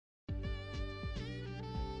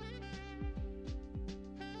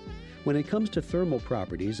When it comes to thermal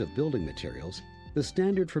properties of building materials, the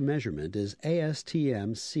standard for measurement is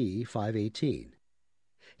ASTM C518.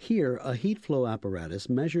 Here, a heat flow apparatus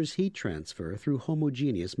measures heat transfer through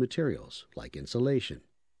homogeneous materials, like insulation.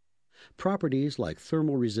 Properties like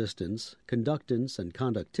thermal resistance, conductance, and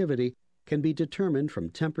conductivity can be determined from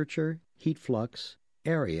temperature, heat flux,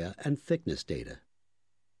 area, and thickness data.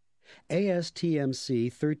 ASTM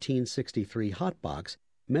C1363 Hotbox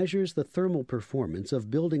measures the thermal performance of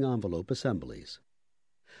building envelope assemblies.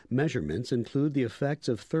 Measurements include the effects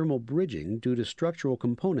of thermal bridging due to structural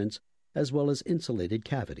components as well as insulated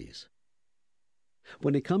cavities.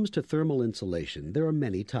 When it comes to thermal insulation, there are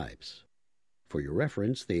many types. For your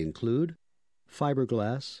reference, they include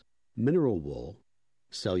fiberglass, mineral wool,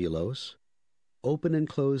 cellulose, open and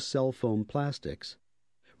closed cell foam plastics,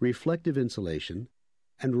 reflective insulation,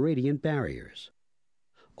 and radiant barriers.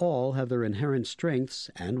 All have their inherent strengths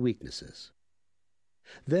and weaknesses.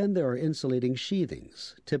 Then there are insulating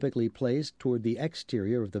sheathings, typically placed toward the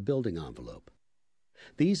exterior of the building envelope.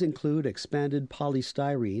 These include expanded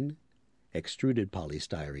polystyrene, extruded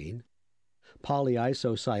polystyrene,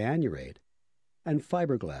 polyisocyanurate, and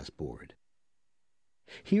fiberglass board.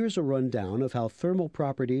 Here's a rundown of how thermal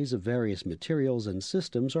properties of various materials and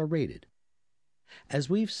systems are rated. As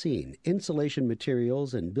we've seen, insulation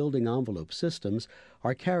materials and building envelope systems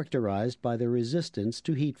are characterized by their resistance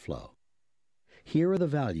to heat flow. Here are the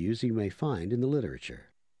values you may find in the literature.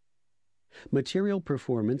 Material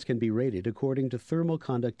performance can be rated according to thermal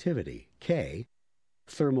conductivity, K,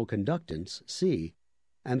 thermal conductance, C,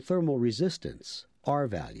 and thermal resistance, R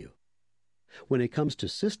value. When it comes to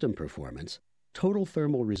system performance, total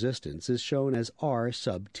thermal resistance is shown as R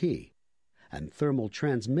sub T, and thermal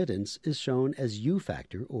transmittance is shown as U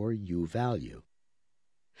factor or U value.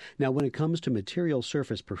 Now, when it comes to material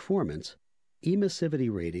surface performance,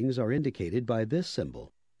 emissivity ratings are indicated by this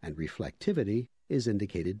symbol, and reflectivity is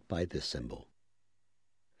indicated by this symbol.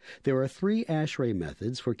 There are 3 ASHRAE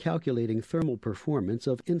methods for calculating thermal performance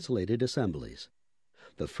of insulated assemblies.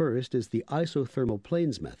 The first is the isothermal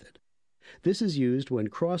planes method. This is used when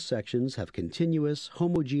cross-sections have continuous,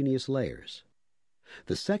 homogeneous layers.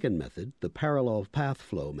 The second method, the parallel path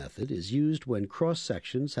flow method, is used when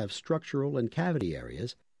cross-sections have structural and cavity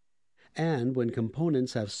areas and when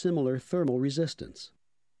components have similar thermal resistance.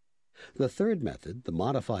 The third method, the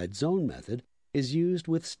modified zone method, is used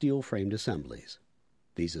with steel-framed assemblies.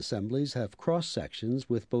 These assemblies have cross-sections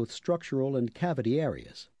with both structural and cavity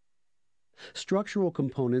areas. Structural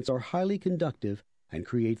components are highly conductive and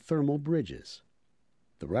create thermal bridges.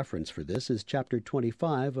 The reference for this is Chapter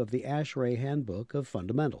 25 of the ASHRAE Handbook of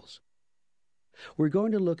Fundamentals. We're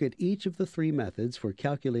going to look at each of the 3 methods for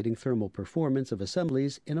calculating thermal performance of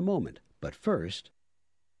assemblies in a moment, but first,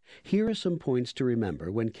 here are some points to remember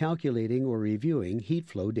when calculating or reviewing heat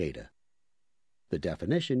flow data. The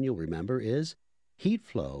definition, you'll remember, is heat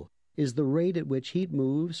flow is the rate at which heat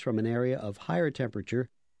moves from an area of higher temperature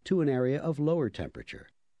to an area of lower temperature.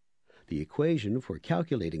 The equation for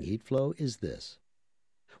calculating heat flow is this,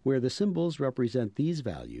 where the symbols represent these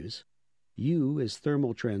values. U is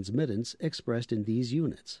thermal transmittance expressed in these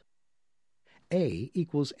units. A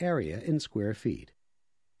equals area in square feet.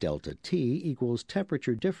 Delta T equals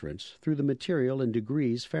temperature difference through the material in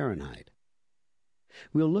degrees Fahrenheit.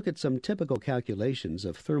 We'll look at some typical calculations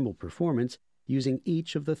of thermal performance using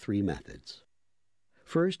each of the 3 methods.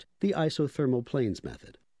 First, the isothermal planes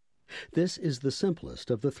method. This is the simplest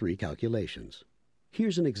of the 3 calculations.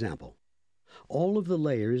 Here's an example. All of the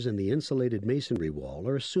layers in the insulated masonry wall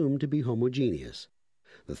are assumed to be homogeneous.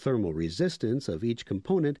 The thermal resistance of each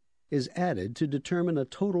component is added to determine a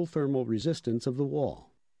total thermal resistance of the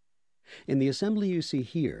wall. In the assembly you see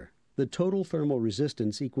here, the total thermal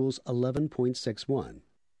resistance equals 11.61.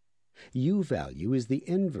 U value is the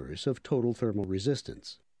inverse of total thermal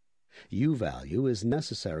resistance. U value is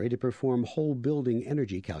necessary to perform whole building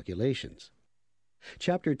energy calculations.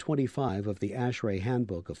 Chapter 25 of the ASHRAE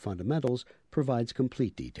Handbook of Fundamentals provides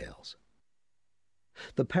complete details.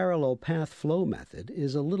 The parallel path flow method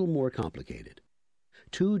is a little more complicated.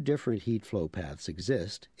 2 different heat flow paths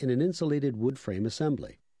exist in an insulated wood frame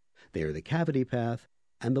assembly. They are the cavity path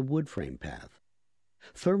and the wood frame path.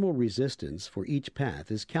 Thermal resistance for each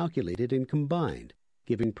path is calculated and combined,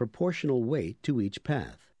 giving proportional weight to each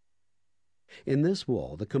path. In this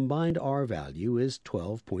wall, the combined R value is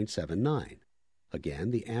 12.79.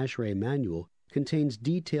 Again, the ASHRAE manual contains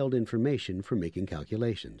detailed information for making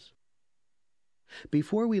calculations.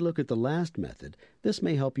 Before we look at the last method, this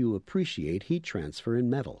may help you appreciate heat transfer in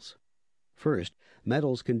metals. First,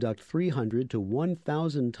 metals conduct 300 to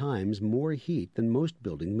 1,000 times more heat than most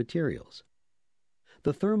building materials.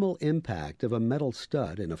 The thermal impact of a metal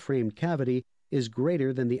stud in a framed cavity is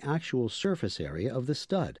greater than the actual surface area of the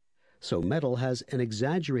stud, so metal has an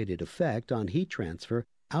exaggerated effect on heat transfer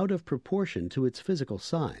out of proportion to its physical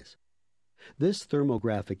size. This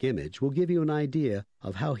thermographic image will give you an idea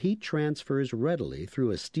of how heat transfers readily through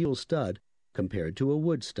a steel stud compared to a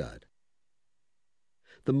wood stud.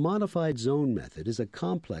 The modified zone method is a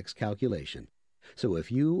complex calculation, so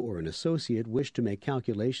if you or an associate wish to make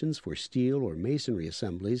calculations for steel or masonry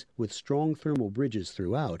assemblies with strong thermal bridges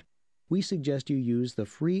throughout, we suggest you use the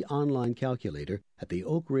free online calculator at the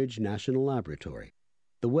Oak Ridge National Laboratory.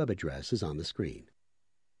 The web address is on the screen.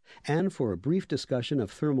 And for a brief discussion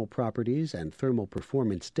of thermal properties and thermal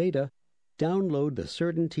performance data, download the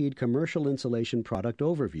CertainTeed Commercial Insulation Product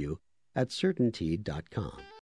Overview at CertainTeed.com.